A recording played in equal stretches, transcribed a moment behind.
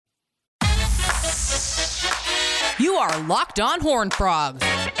You are Locked On Horned Frogs,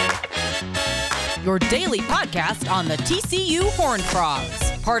 your daily podcast on the TCU Horned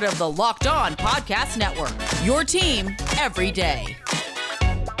Frogs, part of the Locked On Podcast Network, your team every day.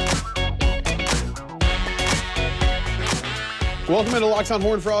 Welcome into Locked On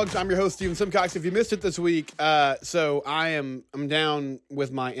Horned Frogs. I'm your host, Steven Simcox. If you missed it this week, I'm down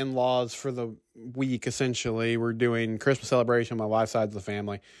with my in-laws for the week, essentially. We're doing Christmas celebration on my wife's side of the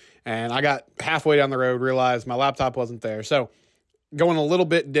family. And I got halfway down the road, realized my laptop wasn't there. So going a little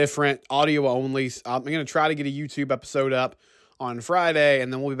bit different, audio only. I'm going to try to get a YouTube episode up on Friday,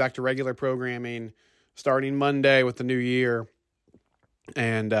 and then we'll be back to regular programming starting Monday with the new year.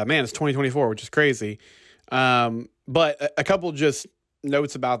 And, man, it's 2024, which is crazy. But a couple just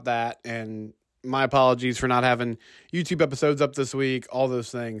notes about that, and my apologies for not having YouTube episodes up this week, all those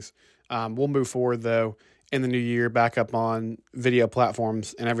things. We'll move forward, though, in the new year, back up on video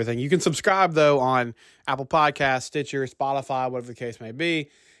platforms and everything. You can subscribe, though, on Apple Podcasts, Stitcher, Spotify, whatever the case may be.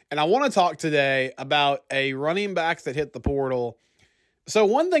 And I want to talk today about a running back that hit the portal. So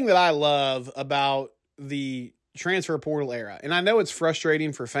one thing that I love about the transfer portal era, and I know it's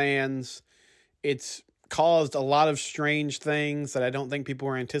frustrating for fans, it's caused a lot of strange things that I don't think people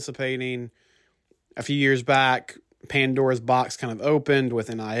were anticipating. A few years back, Pandora's box kind of opened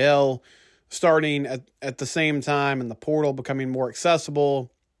with NIL starting at the same time and the portal becoming more accessible.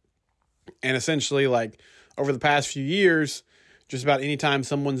 And essentially, like, over the past few years, just about any time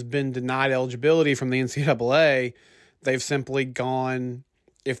someone's been denied eligibility from the NCAA, they've simply gone,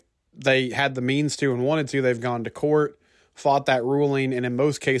 if they had the means to and wanted to, they've gone to court, fought that ruling, and in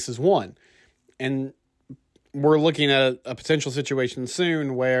most cases won. And we're looking at a potential situation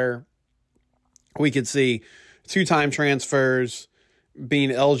soon where we could see two-time transfers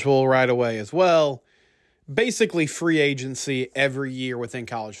being eligible right away as well. Basically free agency every year within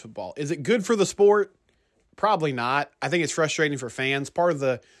college football. Is it good for the sport? Probably not. I think it's frustrating for fans. Part of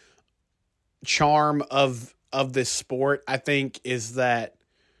the charm of this sport, I think, is that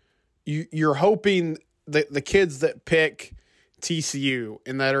you're hoping that the kids that pick TCU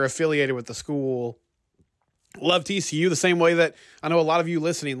and that are affiliated with the school love TCU the same way that I know a lot of you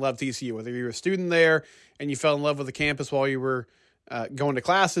listening love TCU, whether you're a student there and you fell in love with the campus while you were going to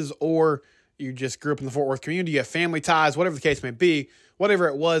classes, or you just grew up in the Fort Worth community, you have family ties, whatever the case may be, whatever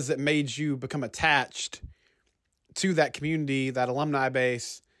it was that made you become attached to that community, that alumni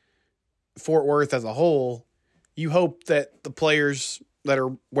base, Fort Worth as a whole, you hope that the players that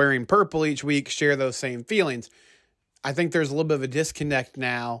are wearing purple each week share those same feelings. I think there's a little bit of a disconnect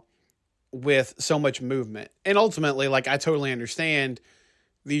now with so much movement. And ultimately, like, I totally understand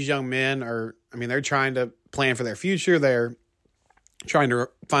these young men they're trying to plan for their future. They're trying to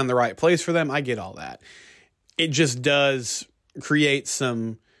find the right place for them. I get all that. It just does create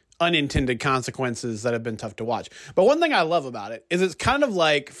some unintended consequences that have been tough to watch. But one thing I love about it is it's kind of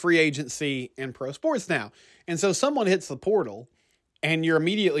like free agency in pro sports now. And so someone hits the portal and you're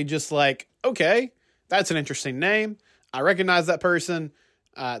immediately just like, okay, that's an interesting name. I recognize that person.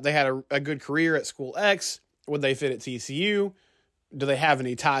 They had a good career at school X. Would they fit at TCU? Do they have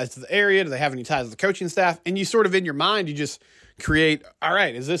any ties to the area? Do they have any ties to the coaching staff? And you sort of, in your mind, you just create, all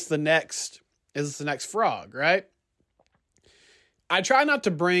right, is this the next frog, right? I try not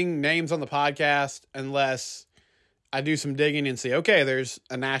to bring names on the podcast unless I do some digging and see, okay, there's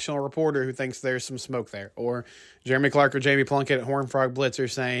a national reporter who thinks there's some smoke there. Or Jeremy Clark or Jamie Plunkett at Horned Frog Blitz are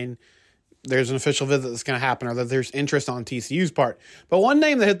saying there's an official visit that's going to happen, or that there's interest on TCU's part. But one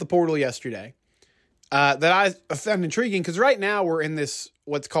name that hit the portal yesterday that I found intriguing, because right now we're in this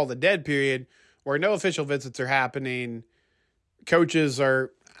what's called the dead period where no official visits are happening. Coaches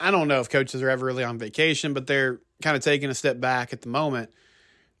are, I don't know if coaches are ever really on vacation, but they're kind of taking a step back at the moment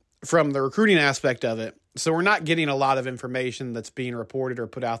from the recruiting aspect of it. So we're not getting a lot of information that's being reported or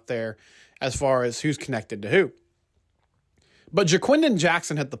put out there as far as who's connected to who. But Jaquindon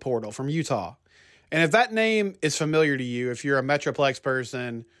Jackson hit the portal from Utah. And if that name is familiar to you, if you're a Metroplex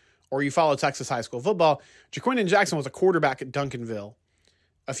person or you follow Texas high school football, Jaquindon Jackson was a quarterback at Duncanville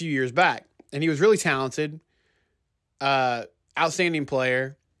a few years back. And he was really talented, outstanding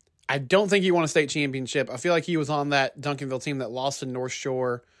player. I don't think he won a state championship. I feel like he was on that Duncanville team that lost to North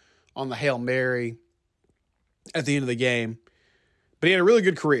Shore on the Hail Mary at the end of the game. But he had a really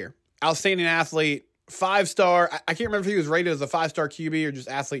good career. Outstanding athlete, 5-star. I can't remember if he was rated as a 5-star QB or just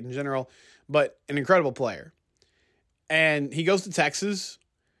athlete in general, but an incredible player. And he goes to Texas.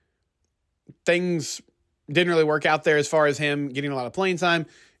 Things didn't really work out there as far as him getting a lot of playing time.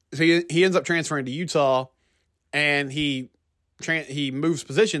 So he ends up transferring to Utah, and he moves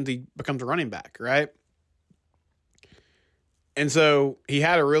positions. He becomes a running back, right? And so he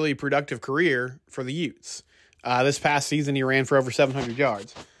had a really productive career for the Utes. This past season, he ran for over 700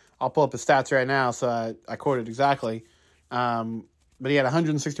 yards. I'll pull up his stats right now, so I quote it exactly. But he had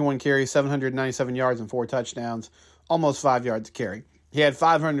 161 carries, 797 yards, and 4 touchdowns, almost 5 yards a carry. He had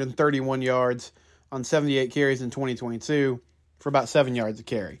 531 yards on 78 carries in 2022 for about 7 yards a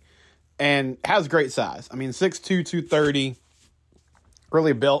carry. And has great size. I mean, 6'2", 230,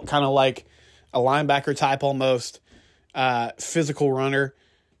 really built kind of like a linebacker type almost, physical runner.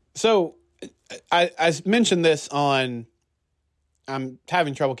 So I mentioned this on, I'm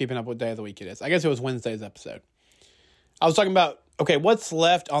having trouble keeping up what day of the week it is. I guess it was Wednesday's episode. I was talking about, okay, what's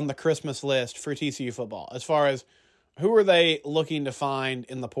left on the Christmas list for TCU football as far as who are they looking to find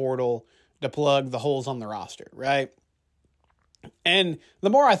in the portal to plug the holes on the roster, right? And the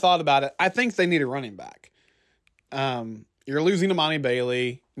more I thought about it, I think they need a running back. You're losing Amani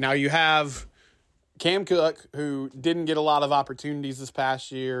Bailey. Now you have Cam Cook, who didn't get a lot of opportunities this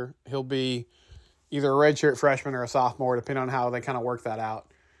past year. He'll be either a redshirt freshman or a sophomore, depending on how they kind of work that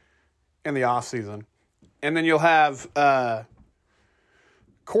out in the offseason. And then you'll have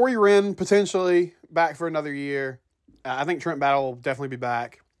Corey Wren potentially back for another year. I think Trent Battle will definitely be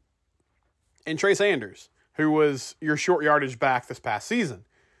back. And Trey Sanders, who was your short yardage back this past season.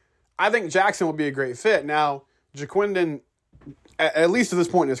 I think Jackson will be a great fit. Now, Jaquindon, at least at this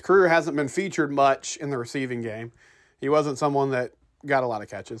point in his career, hasn't been featured much in the receiving game. He wasn't someone that got a lot of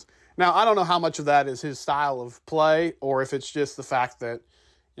catches. Now, I don't know how much of that is his style of play or if it's just the fact that,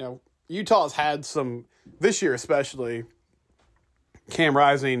 Utah's had some, this year especially, Cam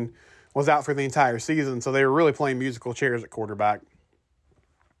Rising was out for the entire season, so they were really playing musical chairs at quarterback.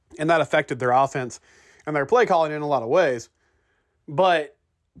 And that affected their offense and their play calling in a lot of ways. But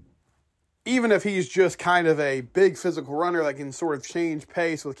even if he's just kind of a big physical runner that can sort of change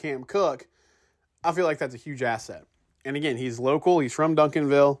pace with Cam Cook, I feel like that's a huge asset. And again, he's local. He's from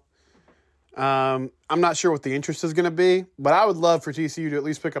Duncanville. I'm not sure what the interest is going to be, but I would love for TCU to at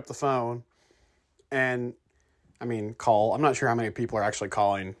least pick up the phone and, call. I'm not sure how many people are actually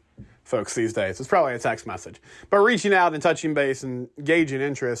calling folks these days. It's probably a text message. But reaching out and touching base and gauging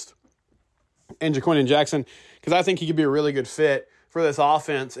interest in Jaquindon Jackson, because I think he could be a really good fit for this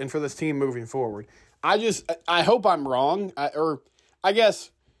offense and for this team moving forward. I hope I'm wrong, or I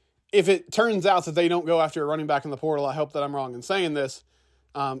guess if it turns out that they don't go after a running back in the portal, I hope that I'm wrong in saying this.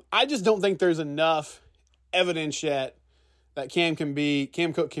 I just don't think there's enough evidence yet that Cam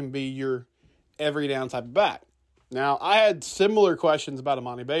Cook can be your every down type of back. Now, I had similar questions about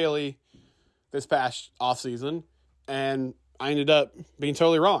Amani Bailey this past offseason, and I ended up being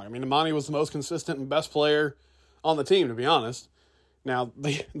totally wrong. Amani was the most consistent and best player on the team, to be honest. Now,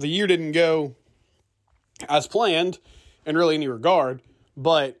 the year didn't go as planned in really any regard,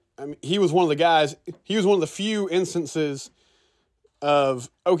 but he was one of the few instances of,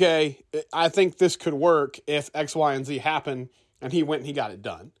 okay, I think this could work if X, Y, and Z happen, and he went and he got it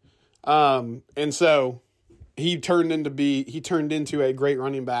done. And so he turned into a great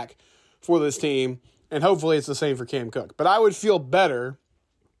running back for this team, and hopefully it's the same for Cam Cook. But I would feel better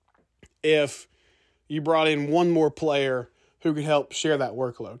if you brought in one more player who could help share that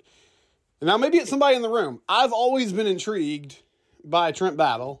workload. And now maybe it's somebody in the room. I've always been intrigued by Trent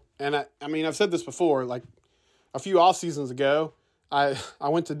Battle, and I've said this before, like a few off seasons ago, I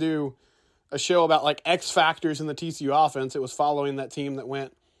went to do a show about like X factors in the TCU offense. It was following that team that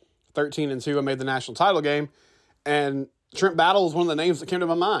went 13-2 and made the national title game. And Trent Battle was one of the names that came to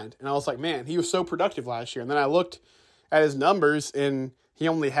my mind. And I was like, man, he was so productive last year. And then I looked at his numbers, and he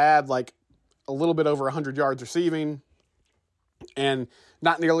only had like a little bit over 100 yards receiving and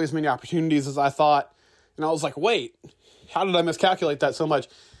not nearly as many opportunities as I thought. And I was like, wait, how did I miscalculate that so much?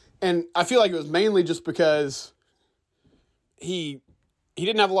 And I feel like it was mainly just because he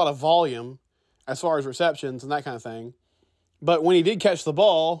didn't have a lot of volume as far as receptions and that kind of thing. But when he did catch the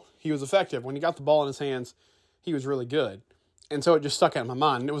ball, he was effective. When he got the ball in his hands, he was really good. And so it just stuck out in my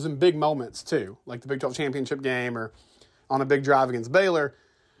mind. And it was in big moments too, like the Big 12 championship game or on a big drive against Baylor.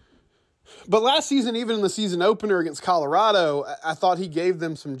 But last season, even in the season opener against Colorado, I thought he gave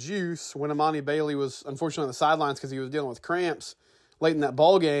them some juice when Amani Bailey was unfortunately on the sidelines because he was dealing with cramps late in that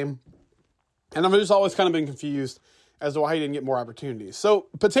ball game. And I've just always kind of been confused as to why he didn't get more opportunities. So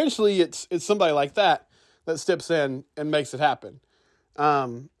potentially it's somebody like that steps in and makes it happen.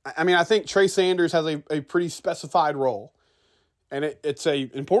 I think Trey Sanders has a pretty specified role, and it's a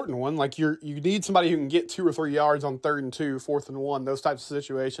important one. Like you need somebody who can get 2 or 3 yards on 3rd and 2, 4th and 1, those types of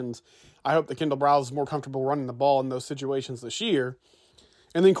situations. I hope that Kendall Browse is more comfortable running the ball in those situations this year.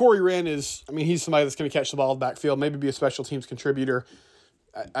 And then Corey Wren he's somebody that's going to catch the ball in the backfield, maybe be a special teams contributor.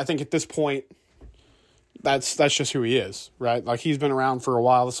 I think at this point, that's just who he is, right? Like, he's been around for a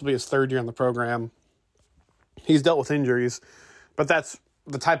while. This will be his third year in the program. He's dealt with injuries, but that's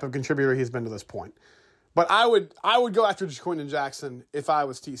the type of contributor he's been to this point. But I would go after Jaquindon Jackson if I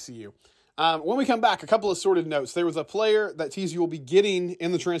was TCU. When we come back, a couple of sorted notes. There was a player that TCU will be getting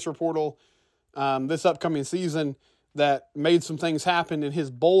in the transfer portal this upcoming season that made some things happen in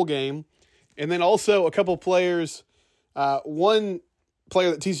his bowl game. And then also a couple of players, one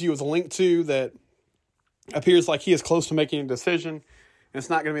player that TCU was linked to that appears like he is close to making a decision, and it's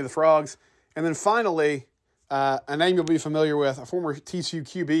not going to be the Frogs. And then finally, a name you'll be familiar with, a former TCU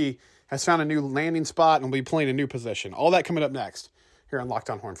QB, has found a new landing spot and will be playing a new position. All that coming up next here on Locked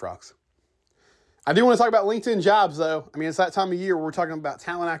On Horned Frogs. I do want to talk about LinkedIn jobs, though. I mean, it's that time of year where we're talking about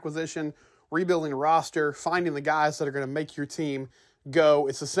talent acquisition, rebuilding a roster, finding the guys that are going to make your team go.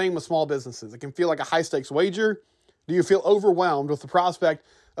 It's the same with small businesses. It can feel like a high-stakes wager. Do you feel overwhelmed with the prospect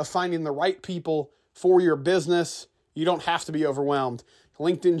of finding the right people for your business? You don't have to be overwhelmed.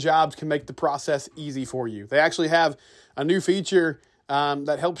 LinkedIn Jobs can make the process easy for you. They actually have a new feature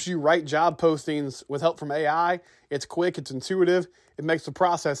that helps you write job postings with help from AI. It's quick. It's intuitive. It makes the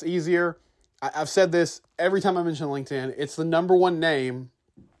process easier. I've said this every time I mention LinkedIn. It's the number one name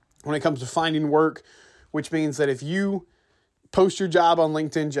when it comes to finding work, which means that if you post your job on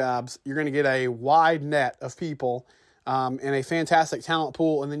LinkedIn Jobs, you're going to get a wide net of people and a fantastic talent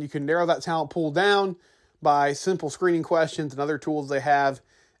pool, and then you can narrow that talent pool down by simple screening questions and other tools they have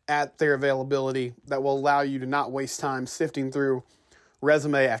at their availability that will allow you to not waste time sifting through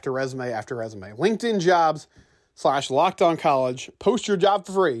resume after resume after resume. LinkedIn Jobs /Locked On College. Post your job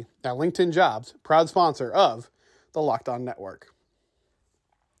for free at LinkedIn Jobs, proud sponsor of the Locked On Network.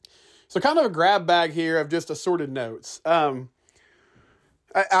 So kind of a grab bag here of just assorted notes. I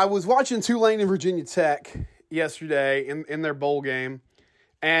was watching Tulane and Virginia Tech yesterday in their bowl game,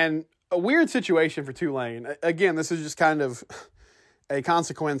 and a weird situation for Tulane. Again, this is just kind of a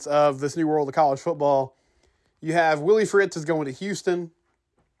consequence of this new world of college football. You have Willie Fritz is going to Houston,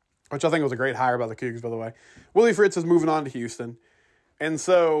 which I think was a great hire by the Cougs, by the way. Willie Fritz is moving on to Houston. And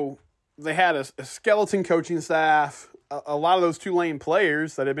so they had a skeleton coaching staff. A lot of those Tulane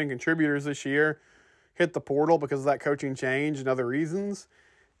players that have been contributors this year hit the portal because of that coaching change and other reasons.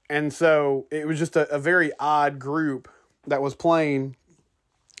 And so it was just a very odd group that was playing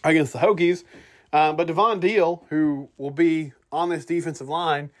against the Hokies. But Devon Deal, who will be on this defensive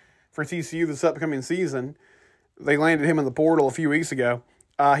line for TCU this upcoming season, they landed him in the portal a few weeks ago.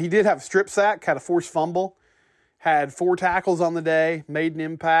 He did have a strip sack, had a forced fumble, had 4 tackles on the day, made an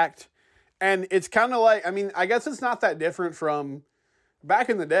impact. And it's kind of like, I mean, I guess it's not that different from back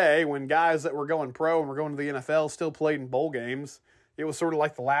in the day when guys that were going pro and were going to the NFL still played in bowl games. It was sort of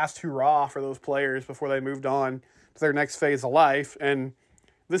like the last hurrah for those players before they moved on to their next phase of life. And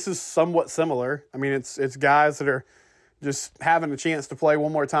this is somewhat similar. I mean, it's guys that are just having a chance to play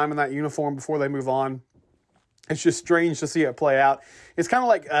one more time in that uniform before they move on. It's just strange to see it play out. It's kind of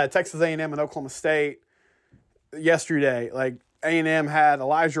like Texas A&M and Oklahoma State yesterday. Like, A&M had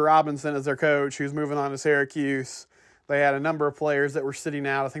Elijah Robinson as their coach, who's moving on to Syracuse. They had a number of players that were sitting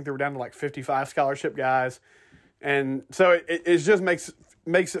out. I think they were down to like 55 scholarship guys. And so it just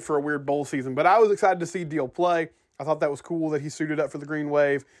makes it for a weird bowl season. But I was excited to see Deal play. I thought that was cool that he suited up for the Green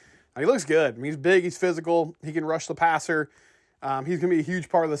Wave. He looks good. I mean, he's big, he's physical, he can rush the passer. He's going to be a huge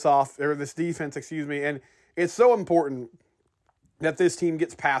part of this defense, And it's so important that this team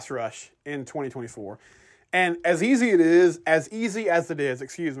gets pass rush in 2024. And as easy as it is,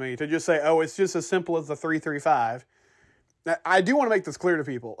 to just say, oh, it's just as simple as the 3-3-5. I do want to make this clear to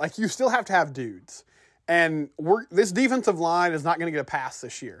people. Like, you still have to have dudes. And this defensive line is not going to get a pass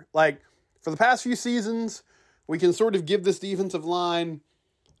this year. Like, for the past few seasons, we can sort of give this defensive line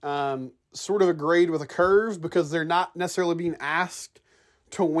sort of a grade with a curve because they're not necessarily being asked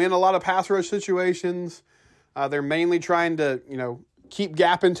to win a lot of pass rush situations. They're mainly trying to, keep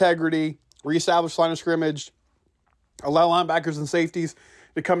gap integrity, reestablish line of scrimmage, allow linebackers and safeties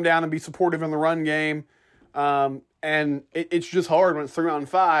to come down and be supportive in the run game. And it's just hard when it's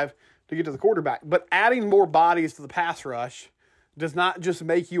 3-on-5 to get to the quarterback. But adding more bodies to the pass rush does not just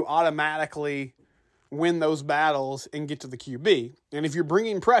make you automatically win those battles and get to the QB. And if you're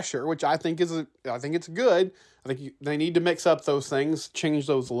bringing pressure, which I think it's good. They need to mix up those things, change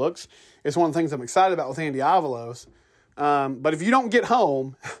those looks. It's one of the things I'm excited about with Andy Avalos. But if you don't get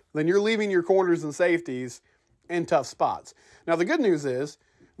home, then you're leaving your corners and safeties in tough spots. Now, the good news is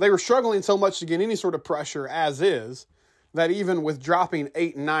they were struggling so much to get any sort of pressure as is that even with dropping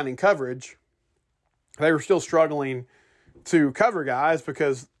 8 and 9 in coverage, they were still struggling to cover guys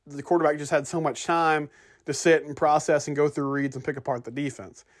because the quarterback just had so much time to sit and process and go through reads and pick apart the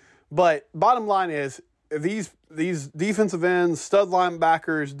defense. But bottom line is, these defensive ends, stud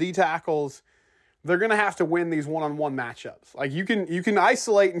linebackers, D tackles, they're going to have to win these one-on-one matchups. Like you can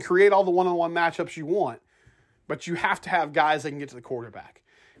isolate and create all the one-on-one matchups you want, but you have to have guys that can get to the quarterback.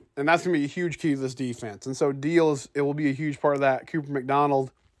 And that's going to be a huge key to this defense. And so it will be a huge part of that. Cooper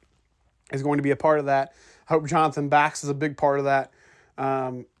McDonald is going to be a part of that. I hope Jonathan Bax is a big part of that.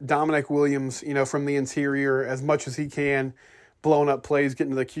 Dominic Williams, from the interior as much as he can, blowing up plays,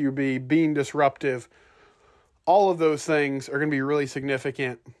 getting to the QB, being disruptive. All of those things are going to be really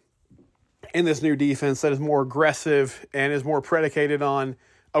significant in this new defense that is more aggressive and is more predicated on,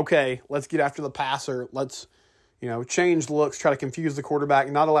 okay, let's get after the passer. Let's, change looks, try to confuse the quarterback,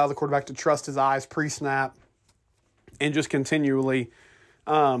 not allow the quarterback to trust his eyes pre-snap, and just continually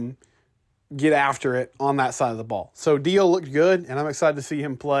get after it on that side of the ball. So Dio looked good, and I'm excited to see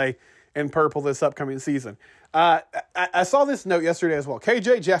him play in purple this upcoming season. I saw this note yesterday as well.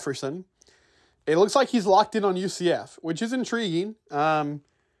 KJ Jefferson, it looks like he's locked in on UCF, which is intriguing.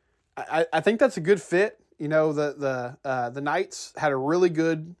 I think that's a good fit. The Knights had a really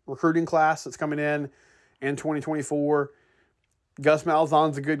good recruiting class that's coming in 2024. Gus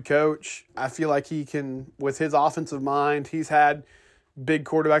Malzahn's a good coach. I feel like he can, with his offensive mind, he's had big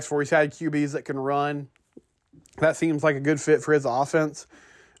quarterbacks before. He's had QBs that can run. That seems like a good fit for his offense.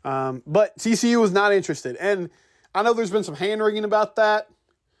 But TCU was not interested. And I know there's been some hand-wringing about that.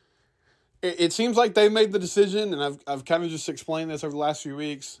 It seems like they made the decision, and I've kind of just explained this over the last few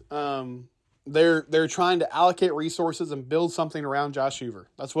weeks. They're trying to allocate resources and build something around Josh Hoover.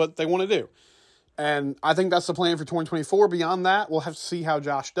 That's what they want to do. And I think that's the plan for 2024. Beyond that, we'll have to see how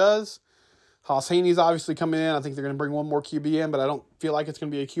Josh does. Haas Haney's obviously coming in. I think they're going to bring one more QB in, but I don't feel like it's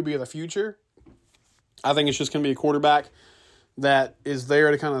going to be a QB of the future. I think it's just going to be a quarterback that is there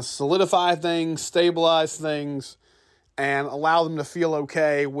to kind of solidify things, stabilize things, and allow them to feel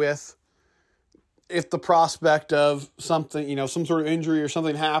okay with if the prospect of something, some sort of injury or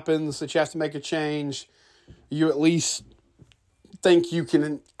something happens that you have to make a change, you at least think you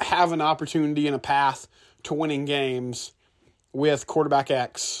can have an opportunity and a path to winning games with quarterback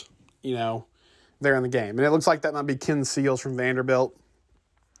X, there in the game. And it looks like that might be Ken Seals from Vanderbilt,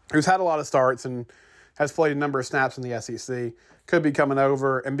 who's had a lot of starts and has played a number of snaps in the SEC. Could be coming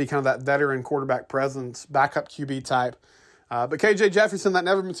over and be kind of that veteran quarterback presence, backup QB type. But KJ Jefferson, that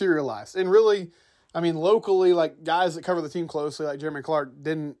never materialized. And really, locally, like guys that cover the team closely, like Jeremy Clark,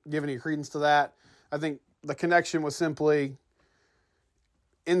 didn't give any credence to that. I think the connection was simply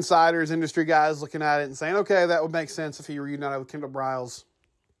insiders, industry guys looking at it and saying, okay, that would make sense if he reunited with Kendall Briles.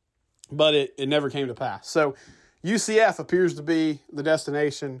 But it never came to pass. So UCF appears to be the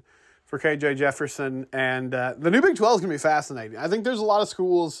destination for KJ Jefferson. And the new Big 12 is going to be fascinating. I think there's a lot of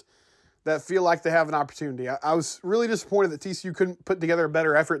schools that feel like they have an opportunity. I was really disappointed that TCU couldn't put together a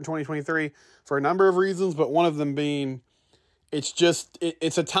better effort in 2023 for a number of reasons, but one of them being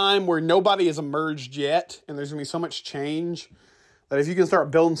it's a time where nobody has emerged yet, and there's going to be so much change that if you can start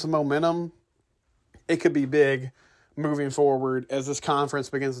building some momentum, it could be big moving forward as this conference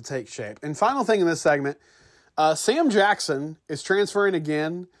begins to take shape. And final thing in this segment, Sam Jackson is transferring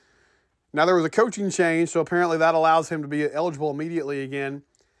again. Now, there was a coaching change, so apparently that allows him to be eligible immediately again.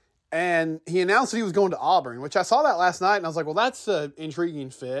 And he announced that he was going to Auburn, which I saw that last night, and I was like, well, that's an intriguing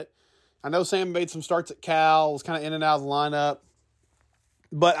fit. I know Sam made some starts at Cal, was kind of in and out of the lineup.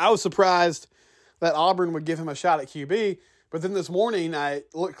 But I was surprised that Auburn would give him a shot at QB. But then this morning, I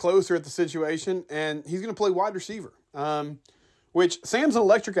looked closer at the situation, and he's going to play wide receiver, which Sam's an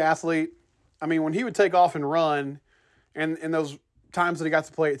electric athlete. When he would take off and run, and in those times that he got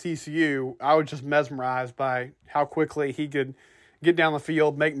to play at TCU, I was just mesmerized by how quickly he could get down the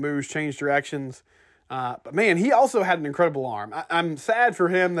field, make moves, change directions. But, man, he also had an incredible arm. I'm sad for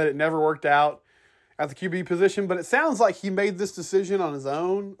him that it never worked out at the QB position, but it sounds like he made this decision on his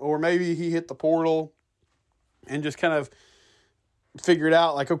own, or maybe he hit the portal and just kind of figured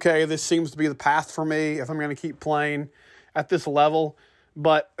out, like, okay, this seems to be the path for me if I'm going to keep playing at this level.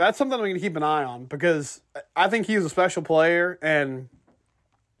 But that's something I'm going to keep an eye on because I think he's a special player, and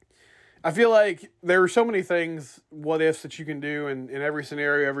I feel like there are so many things, what ifs that you can do in every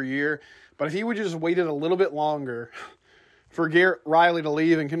scenario every year. But if he would just waited a little bit longer for Garrett Riley to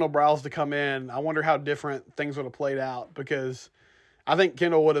leave and Kendall Briles to come in, I wonder how different things would have played out, because I think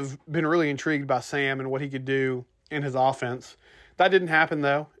Kendall would have been really intrigued by Sam and what he could do in his offense. That didn't happen,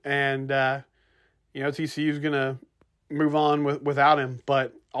 though, and TCU's going to move on without him.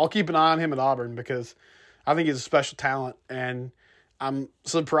 But I'll keep an eye on him at Auburn because I think he's a special talent, and I'm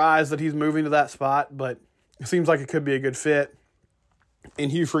surprised that he's moving to that spot, but it seems like it could be a good fit in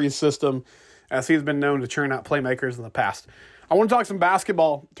Hugh Freeze's system, as he's been known to churn out playmakers in the past. I want to talk some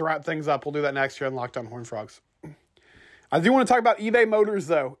basketball to wrap things up. We'll do that next year on Locked On Horned Frogs. I do want to talk about eBay Motors,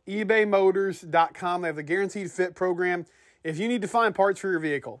 though. ebaymotors.com. They have the Guaranteed Fit program. If you need to find parts for your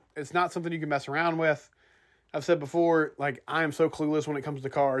vehicle, it's not something you can mess around with. I've said before, I am so clueless when it comes to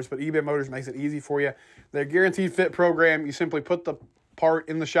cars, but eBay Motors makes it easy for you. Their Guaranteed Fit program, you simply put the part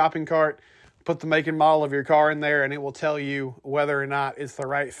in the shopping cart, put the make and model of your car in there, and it will tell you whether or not it's the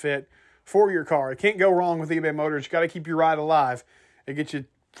right fit for your car. It can't go wrong with eBay Motors. You got to keep your ride alive. It gets you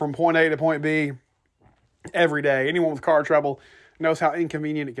from point A to point B every day. Anyone with car trouble knows how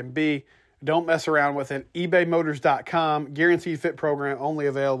inconvenient it can be. Don't mess around with it. ebaymotors.com, Guaranteed Fit program, only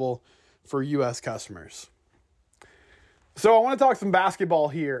available for U.S. customers. So I want to talk some basketball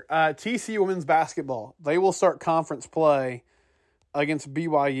here. TCU women's basketball. They will start conference play against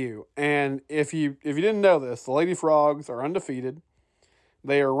BYU. And if you didn't know this, the Lady Frogs are undefeated.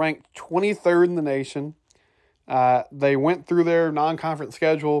 They are ranked 23rd in the nation. They went through their non-conference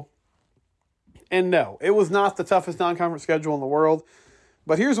schedule. And no, it was not the toughest non-conference schedule in the world.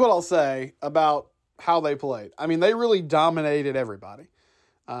 But here's what I'll say about how they played. I mean, they really dominated everybody.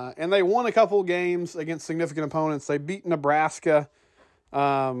 And they won a couple games against significant opponents. They beat Nebraska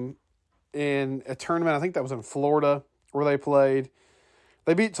in a tournament. I think that was in Florida where they played.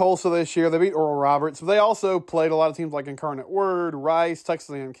 They beat Tulsa this year. They beat Oral Roberts. But they also played a lot of teams like Incarnate Word, Rice,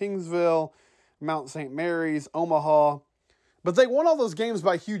 Texas A&M Kingsville, Mount St. Mary's, Omaha. But they won all those games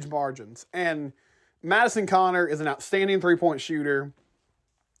by huge margins. And Madison Connor is an outstanding three-point shooter.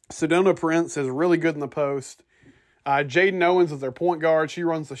 Sedona Prince is really good in the post. Jaden Owens is their point guard. She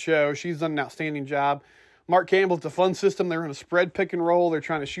runs the show. She's done an outstanding job. Mark Campbell's a fun system. They're in a spread pick and roll. They're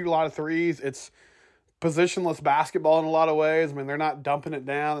trying to shoot a lot of threes. It's positionless basketball in a lot of ways. I mean, they're not dumping it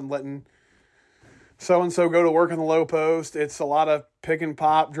down and letting so-and-so go to work on the low post. It's a lot of pick and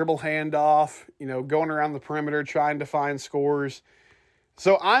pop, dribble handoff, going around the perimeter, trying to find scores.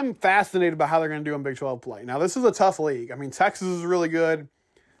 So I'm fascinated by how they're going to do in Big 12 play. Now, this is a tough league. I mean, Texas is really good.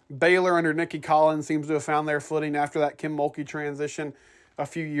 Baylor under Nikki Collins seems to have found their footing after that Kim Mulkey transition a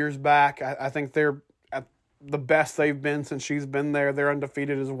few years back. I think they're at the best they've been since she's been there. They're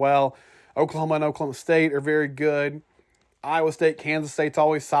undefeated as well. Oklahoma and Oklahoma State are very good. Iowa State, Kansas State's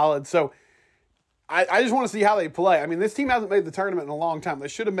always solid. So I just want to see how they play. I mean, this team hasn't made the tournament in a long time. They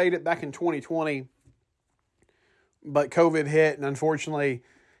should have made it back in 2020, but COVID hit and unfortunately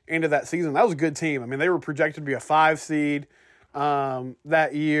ended that season. That was a good team. I mean, they were projected to be a 5 seed.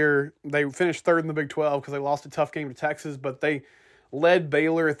 That year. They finished third in the Big 12 because they lost a tough game to Texas, but they led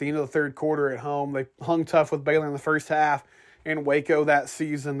Baylor at the end of the third quarter at home. They hung tough with Baylor in the first half in Waco that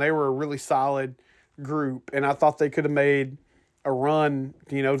season. They were a really solid group, and I thought they could have made a run,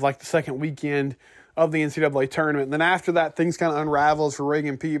 like the second weekend of the NCAA tournament. And then after that, things kind of unravels for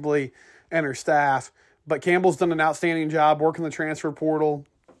Reagan Peebley and her staff. But Campbell's done an outstanding job working the transfer portal,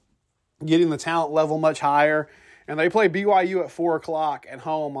 getting the talent level much higher. And they play BYU at 4 o'clock at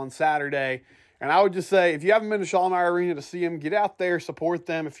home on Saturday. And I would just say, if you haven't been to Shalimar Arena to see them, get out there, support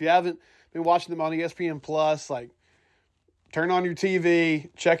them. If you haven't been watching them on ESPN Plus, turn on your TV,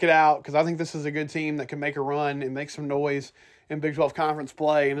 check it out, because I think this is a good team that can make a run and make some noise in Big 12 conference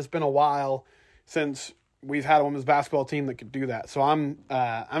play. And it's been a while since we've had a women's basketball team that could do that. So I'm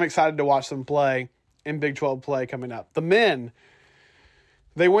excited to watch them play in Big 12 play coming up. The men,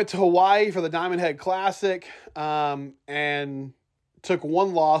 they went to Hawaii for the Diamond Head Classic and took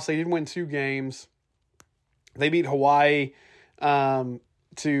one loss. They did win 2 games. They beat Hawaii to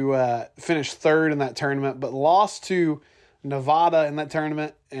finish third in that tournament, but lost to Nevada in that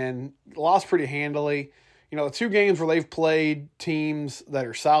tournament and lost pretty handily. The 2 games where they've played teams that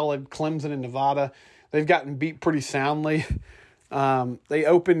are solid, Clemson and Nevada, they've gotten beat pretty soundly. They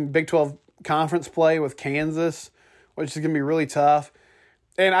opened Big 12 conference play with Kansas, which is going to be really tough.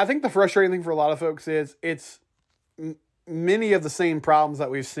 And I think the frustrating thing for a lot of folks is it's many of the same problems that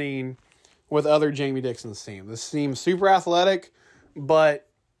we've seen with other Jamie Dixon's team. This team's super athletic, but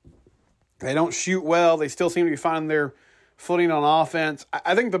they don't shoot well. They still seem to be finding their footing on offense.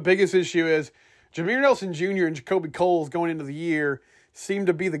 I think the biggest issue is Jameer Nelson Jr. and Jacoby Coles going into the year seem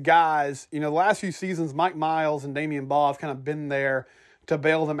to be the guys. The last few seasons, Mike Miles and Damian Ball have kind of been there to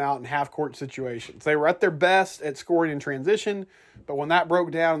bail them out in half-court situations. They were at their best at scoring in transition, but when that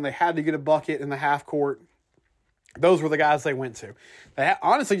broke down and they had to get a bucket in the half-court, those were the guys they went to. They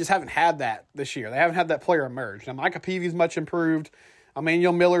honestly just haven't had that this year. They haven't had that player emerge. Now, Micah Peavy's much improved.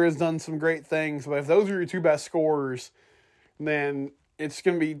 Emmanuel Miller has done some great things, but if those are your 2 best scorers, then it's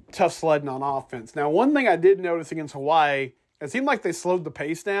going to be tough sledding on offense. Now, one thing I did notice against Hawaii, it seemed like they slowed the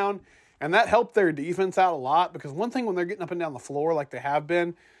pace down, and that helped their defense out a lot, because one thing when they're getting up and down the floor like they have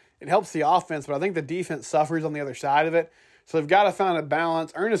been, it helps the offense, but I think the defense suffers on the other side of it. So they've got to find a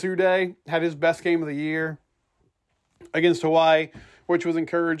balance. Ernest Uday had his best game of the year against Hawaii, which was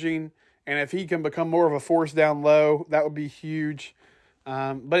encouraging. And if he can become more of a force down low, that would be huge.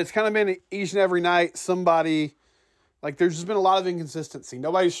 But it's kind of been each and every night somebody, like there's just been a lot of inconsistency.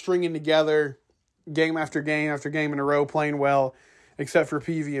 Nobody's stringing together game after game after game in a row playing well, except for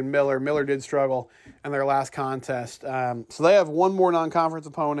Peavy and Miller. Miller did struggle in their last contest. So they have one more non-conference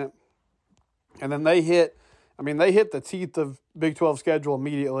opponent. And then they hit the teeth of Big 12 schedule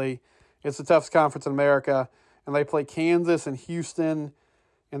immediately. It's the toughest conference in America. And they play Kansas and Houston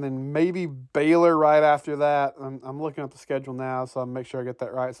and then maybe Baylor right after that. I'm looking at the schedule now, so I'll make sure I get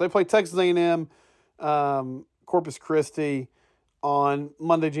that right. So they play Texas A&M, Corpus Christi on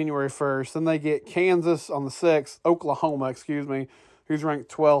Monday, January 1st. Then they get Kansas on the 6th, Oklahoma, who's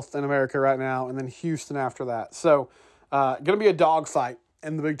ranked 12th in America right now, and then Houston after that. So going to be a dogfight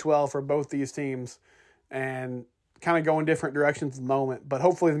in the Big 12 for both these teams and kind of going different directions at the moment. But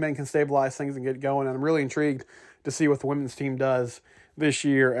hopefully the men can stabilize things and get going, and I'm really intrigued to see what the women's team does this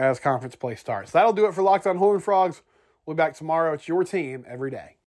year as conference play starts. That'll do it for Locked On Horned Frogs. We'll be back tomorrow. It's your team every day.